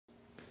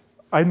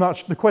I'm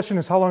not, the question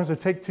is how long does it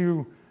take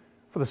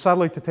for the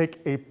satellite to take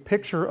a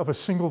picture of a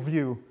single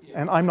view?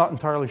 Yeah. And I'm not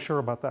entirely sure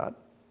about that.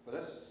 But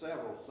that's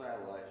several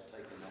satellites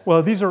taking that.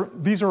 Well,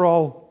 these are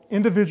all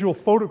individual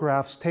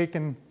photographs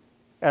taken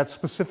at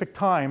specific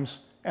times,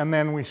 and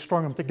then we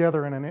strung them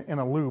together in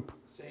a loop.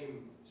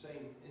 Same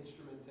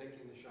instrument taking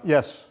the shot?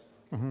 Yes,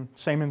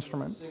 same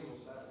instrument. It's a single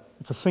satellite.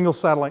 It's a single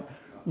satellite.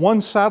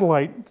 One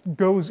satellite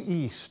goes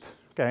east,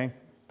 okay?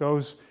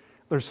 There's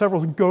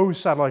several GOES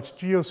satellites,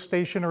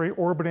 geostationary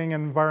orbiting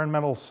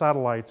environmental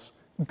satellites.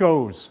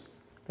 GOES,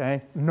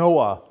 okay?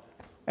 NOAA,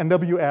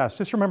 NWS.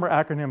 Just remember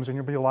acronyms and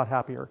you'll be a lot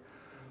happier.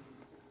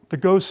 The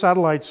GOES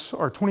satellites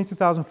are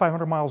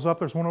 22,500 miles up.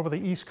 There's one over the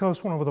east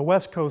coast, one over the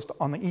west coast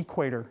on the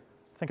equator.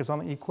 I think it's on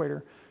the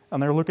equator.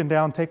 And they're looking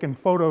down, taking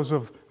photos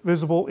of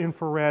visible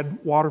infrared,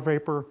 water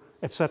vapor,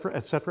 et cetera,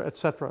 et cetera, et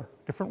cetera.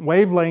 Different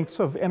wavelengths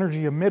of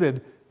energy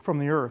emitted from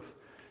the Earth.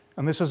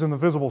 And this is in the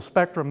visible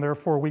spectrum,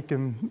 therefore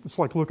it's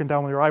like looking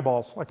down with your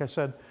eyeballs, like I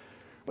said.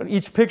 But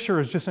each picture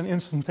is just an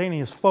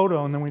instantaneous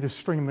photo, and then we just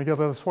string them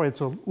together. That's why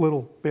it's a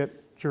little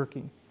bit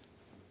jerky.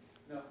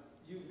 Now,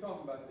 you were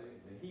talking about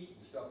the heat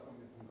and stuff from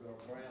the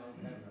ground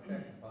having an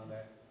effect upon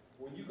that.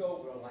 When you go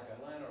to like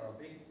Atlanta or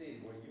a big city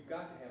where you've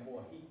got to have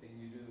more heat than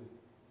you do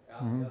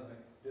out in the other,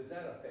 does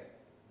that affect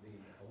the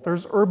water?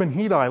 There's urban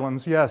heat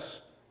islands,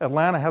 yes.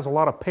 Atlanta has a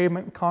lot of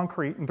pavement and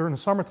concrete, and during the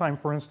summertime,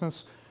 for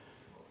instance,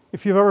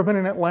 if you've ever been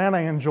in Atlanta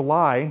in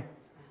July,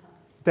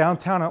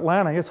 downtown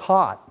Atlanta, it's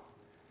hot.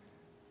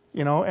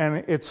 You know,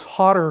 and it's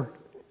hotter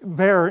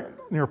there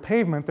near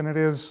pavement than it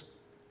is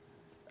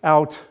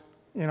out,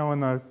 you know, in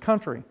the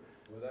country.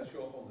 Will that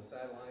show up on the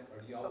satellite?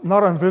 Or do y'all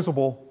Not on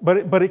visible,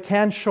 but it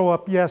can show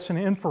up, yes, in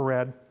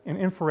infrared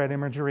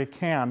imagery, it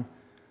can.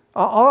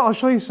 I'll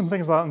show you some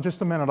things about it in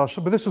just a minute.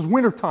 But this is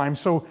wintertime,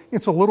 so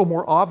it's a little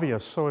more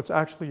obvious, so it's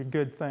actually a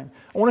good thing.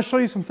 I want to show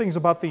you some things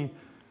about the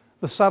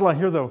satellite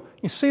here, though.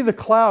 You see the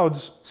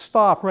clouds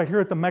stop right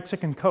here at the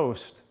Mexican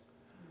coast,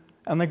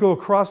 and they go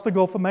across the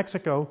Gulf of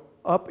Mexico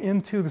up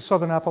into the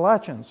southern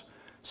Appalachians.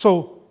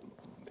 So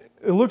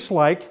it looks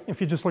like,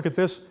 if you just look at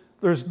this,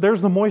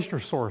 there's the moisture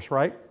source,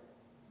 right?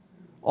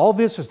 All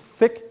this is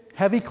thick,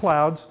 heavy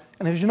clouds,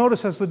 and as you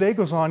notice, as the day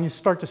goes on, you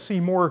start to see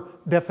more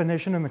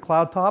definition in the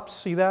cloud tops.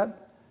 See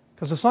that?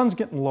 Because the sun's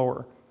getting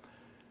lower.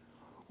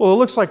 Well, it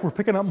looks like we're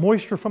picking up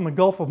moisture from the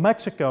Gulf of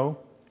Mexico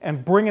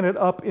and bringing it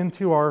up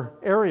into our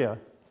area.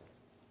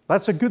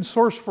 That's a good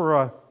source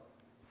for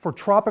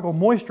tropical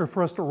moisture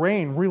for us to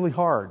rain really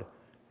hard.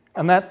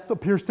 And that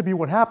appears to be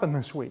what happened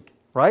this week,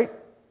 right?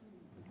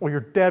 Well, you're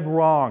dead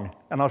wrong,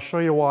 and I'll show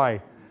you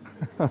why.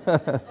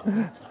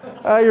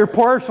 You're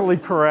partially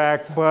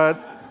correct,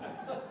 but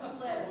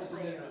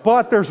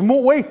there's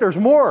more. Wait, there's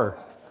more.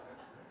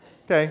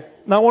 Okay,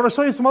 now I want to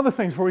show you some other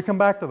things before we come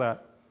back to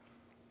that.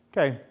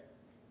 Okay,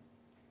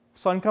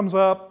 sun comes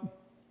up,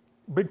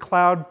 big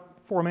cloud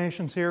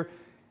formations here.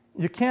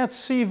 You can't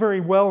see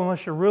very well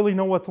unless you really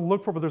know what to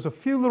look for, but there's a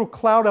few little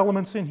cloud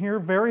elements in here,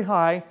 very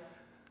high,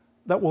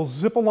 that will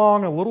zip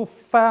along a little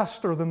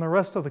faster than the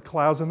rest of the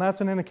clouds, and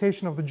that's an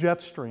indication of the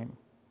jet stream.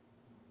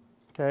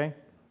 Okay?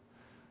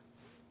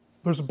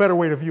 There's a better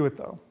way to view it,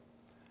 though.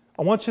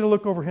 I want you to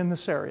look over here in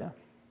this area.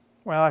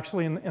 Well,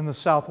 actually, in the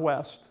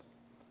southwest.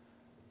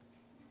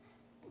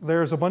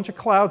 There's a bunch of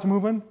clouds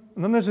moving,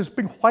 and then there's this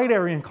big white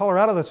area in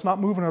Colorado that's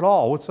not moving at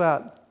all. What's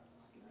that?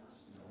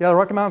 Yeah, the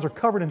Rocky Mountains are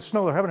covered in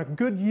snow. They're having a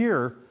good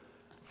year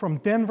from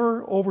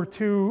Denver over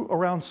to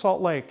around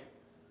Salt Lake.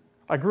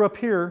 I grew up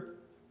here,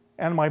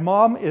 and my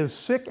mom is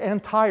sick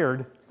and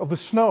tired of the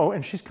snow,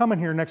 and she's coming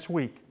here next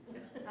week.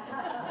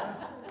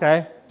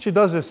 Okay? She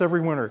does this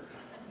every winter.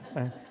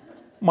 Okay?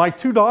 My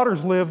two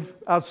daughters live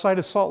outside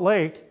of Salt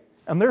Lake,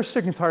 and they're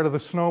sick and tired of the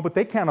snow, but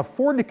they can't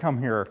afford to come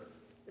here.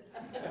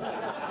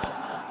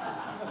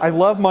 I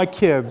love my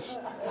kids,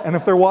 and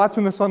if they're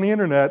watching this on the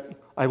internet,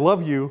 I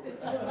love you,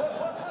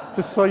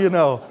 just so you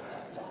know.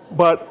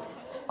 But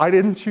I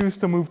didn't choose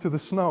to move to the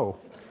snow.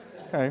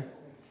 Okay?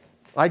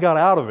 I got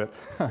out of it,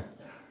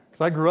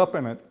 because I grew up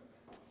in it.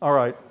 All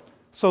right,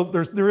 so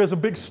there is a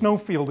big snow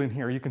field in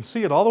here. You can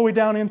see it all the way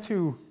down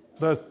into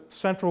the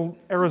central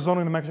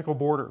Arizona-New Mexico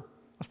border.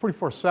 That's pretty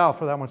far south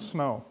for that much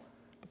snow,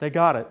 but they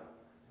got it.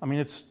 I mean,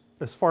 it's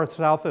as far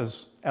south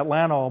as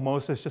Atlanta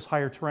almost. It's just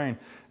higher terrain.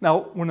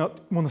 Now, when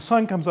the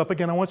sun comes up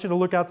again, I want you to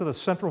look out to the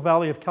Central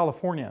Valley of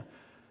California.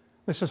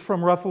 This is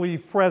from roughly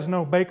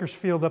Fresno,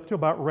 Bakersfield, up to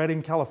about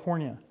Redding,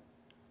 California.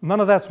 None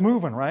of that's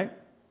moving, right?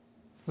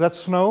 Is that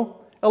snow?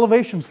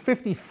 Elevation's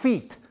 50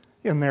 feet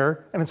in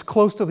there, and it's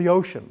close to the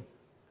ocean.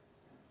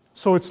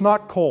 So it's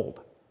not cold.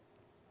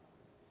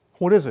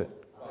 What is it?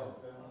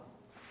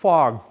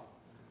 Fog.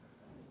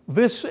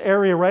 This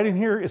area right in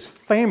here is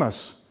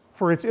famous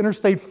for its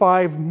Interstate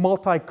 5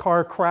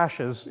 multi-car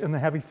crashes in the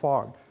heavy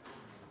fog.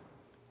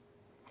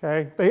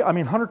 Okay?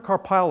 100-car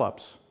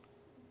pileups.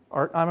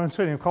 I'm not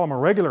saying you call them a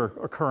regular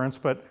occurrence,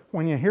 but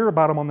when you hear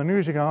about them on the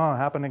news, you go, oh, it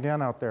happened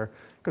again out there.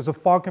 Because the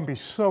fog can be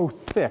so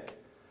thick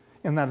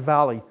in that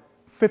valley.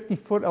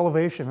 50-foot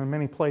elevation in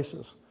many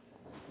places.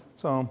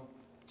 So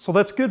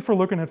that's good for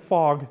looking at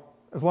fog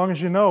as long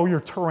as you know your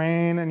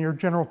terrain and your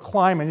general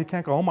climate, you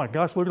can't go, oh my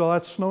gosh, look at all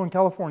that snow in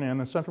California in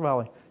the Central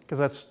Valley, because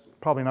that's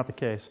probably not the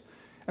case.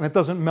 And it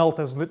doesn't melt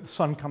as the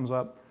sun comes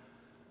up.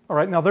 All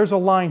right, now there's a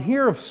line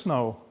here of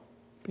snow,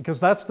 because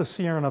that's the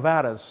Sierra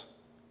Nevadas.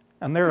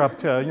 And they're up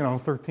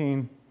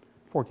to,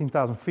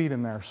 14,000 feet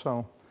in there,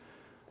 so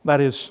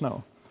that is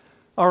snow.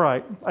 All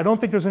right, I don't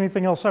think there's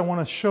anything else I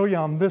want to show you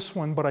on this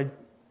one, but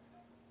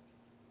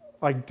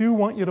I do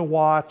want you to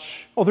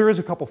watch, oh, there is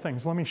a couple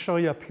things. Let me show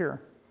you up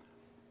here.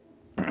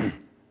 You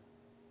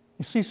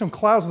see some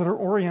clouds that are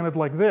oriented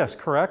like this,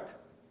 correct?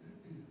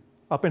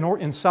 Up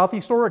in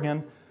southeast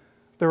Oregon,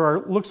 there are,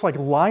 looks like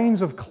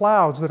lines of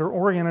clouds that are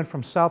oriented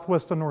from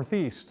southwest to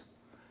northeast.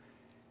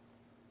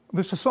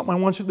 This is something I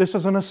want you, this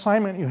is an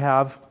assignment you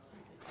have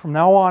from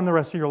now on the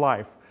rest of your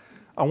life.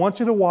 I want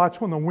you to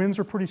watch when the winds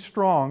are pretty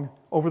strong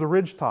over the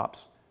ridge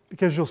tops,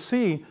 because you'll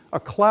see a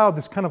cloud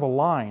that's kind of a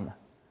line.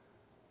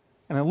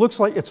 And it looks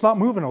like it's not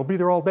moving, it'll be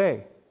there all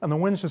day. And the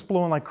wind's just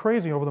blowing like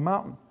crazy over the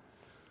mountain.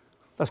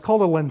 That's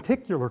called a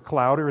lenticular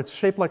cloud, or it's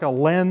shaped like a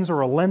lens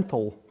or a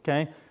lentil,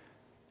 okay?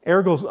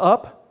 Air goes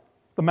up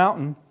the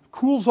mountain,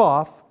 cools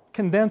off,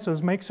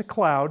 condenses, makes a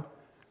cloud,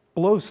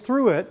 blows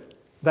through it,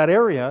 that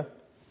area,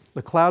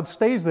 the cloud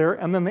stays there,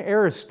 and then the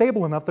air is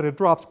stable enough that it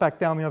drops back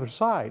down the other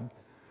side.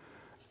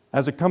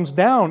 As it comes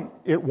down,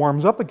 it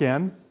warms up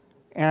again,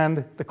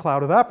 and the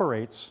cloud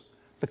evaporates.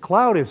 The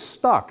cloud is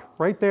stuck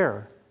right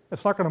there.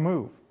 It's not going to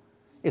move.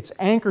 It's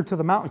anchored to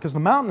the mountain, because the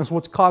mountain is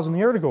what's causing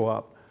the air to go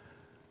up.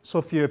 So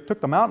if you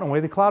took the mountain away,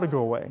 the cloud would go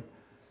away.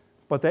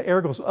 But the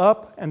air goes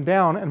up and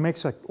down and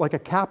makes like a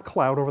cap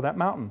cloud over that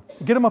mountain.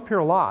 Get them up here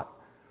a lot.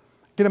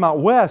 Get them out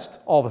west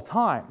all the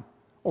time,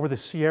 over the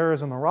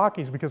Sierras and the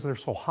Rockies, because they're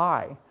so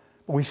high.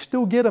 But we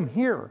still get them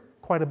here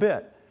quite a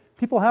bit.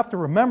 People have to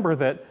remember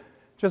that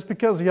just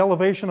because the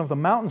elevation of the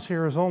mountains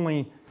here is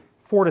only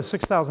 4,000 to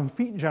 6,000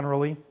 feet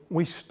generally,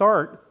 we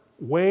start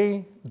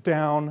way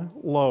down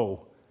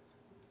low.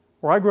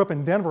 Where I grew up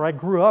in Denver, I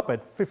grew up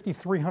at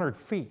 5,300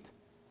 feet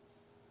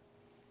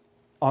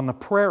on the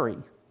prairie.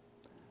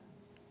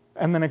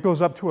 And then it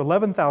goes up to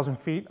 11,000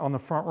 feet on the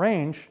Front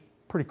Range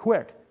pretty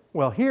quick.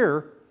 Well,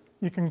 here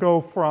you can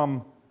go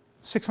from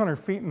 600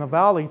 feet in the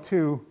valley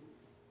to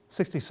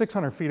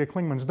 6,600 feet at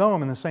Clingman's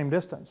Dome in the same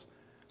distance.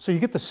 So you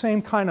get the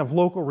same kind of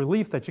local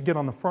relief that you get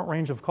on the Front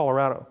Range of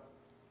Colorado.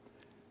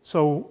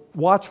 So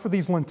watch for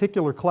these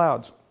lenticular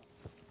clouds.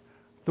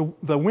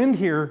 The wind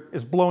here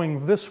is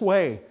blowing this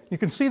way. You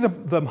can see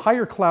the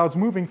higher clouds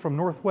moving from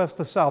northwest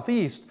to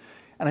southeast,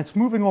 and it's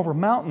moving over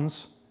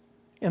mountains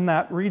in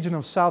that region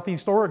of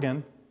southeast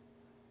Oregon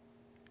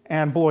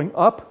and blowing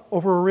up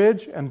over a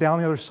ridge and down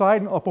the other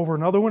side and up over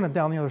another one and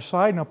down the other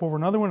side and up over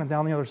another one and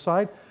down the other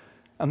side.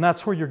 And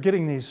that's where you're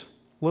getting these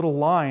little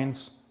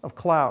lines of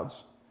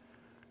clouds.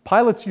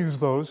 Pilots use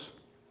those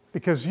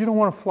because you don't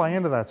want to fly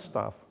into that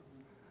stuff.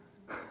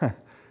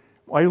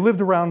 I lived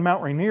around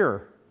Mount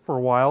Rainier for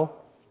a while,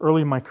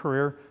 early in my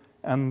career,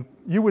 and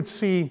you would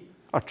see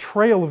a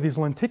trail of these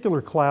lenticular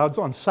clouds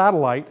on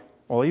satellite,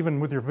 well, even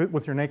with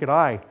your naked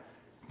eye,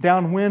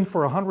 downwind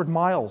for 100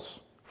 miles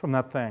from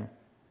that thing.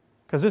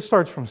 Because it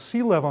starts from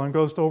sea level and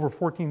goes to over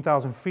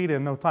 14,000 feet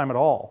in no time at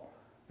all.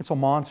 It's a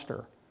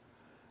monster.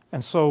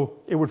 And so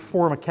it would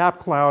form a cap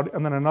cloud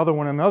and then another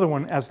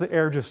one as the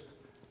air just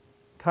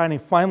kind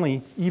of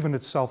finally evened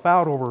itself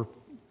out over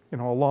a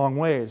long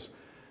ways.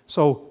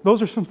 So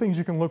those are some things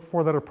you can look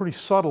for that are pretty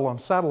subtle on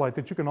satellite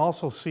that you can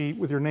also see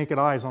with your naked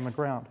eyes on the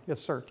ground. Yes,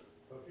 sir?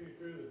 So if you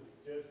drew the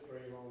jet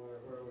stream on there,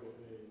 where would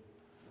it be?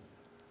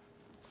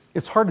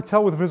 It's hard to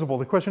tell with visible.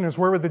 The question is,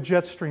 where would the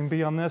jet stream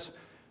be on this?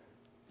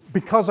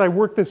 Because I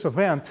worked this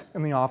event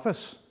in the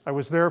office, I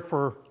was there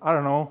for,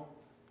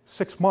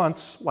 6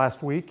 months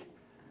last week,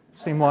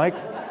 seemed like.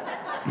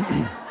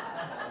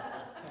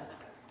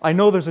 I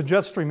know there's a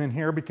jet stream in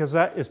here because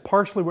that is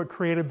partially what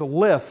created the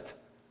lift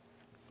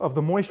of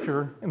the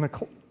moisture,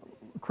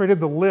 created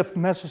the lift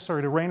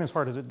necessary to rain as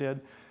hard as it did.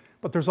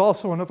 But there's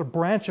also another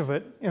branch of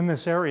it in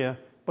this area,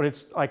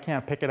 but I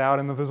can't pick it out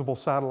in the visible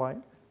satellite.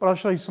 But I'll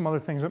show you some other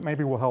things that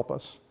maybe will help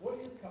us. What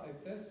is,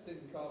 if this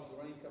didn't cause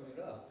the rain coming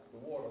up,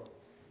 the water,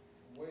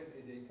 where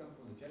did it come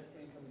from, the jet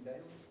stream coming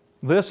down?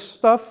 This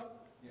stuff,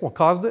 what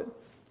caused it?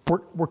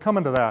 We're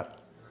coming to that.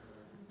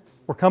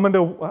 We're coming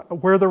to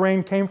where the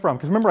rain came from.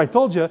 Because remember, I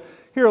told you,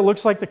 here it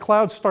looks like the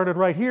clouds started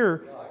right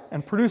here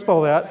and produced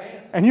all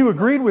that. And you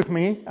agreed with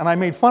me, and I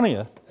made fun of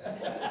you.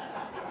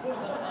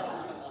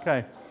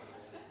 Okay.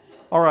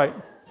 All right.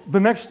 The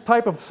next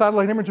type of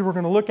satellite imagery we're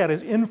going to look at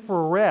is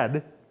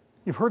infrared.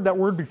 You've heard that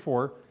word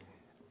before.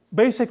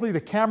 Basically,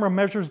 the camera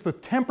measures the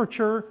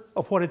temperature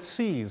of what it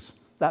sees.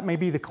 That may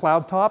be the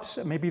cloud tops,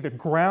 it may be the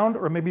ground,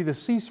 or it may be the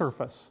sea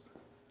surface.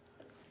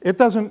 It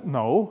doesn't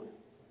know.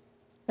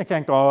 It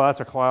can't go, oh, that's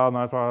a cloud.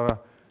 Blah, blah, blah.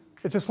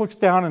 It just looks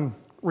down and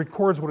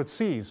records what it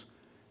sees.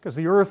 Because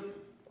the Earth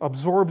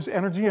absorbs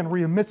energy and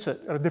re-emits it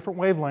at a different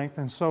wavelength,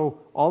 and so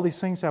all these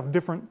things have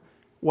different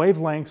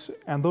wavelengths,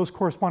 and those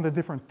correspond to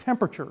different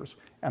temperatures,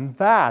 and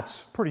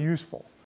that's pretty useful.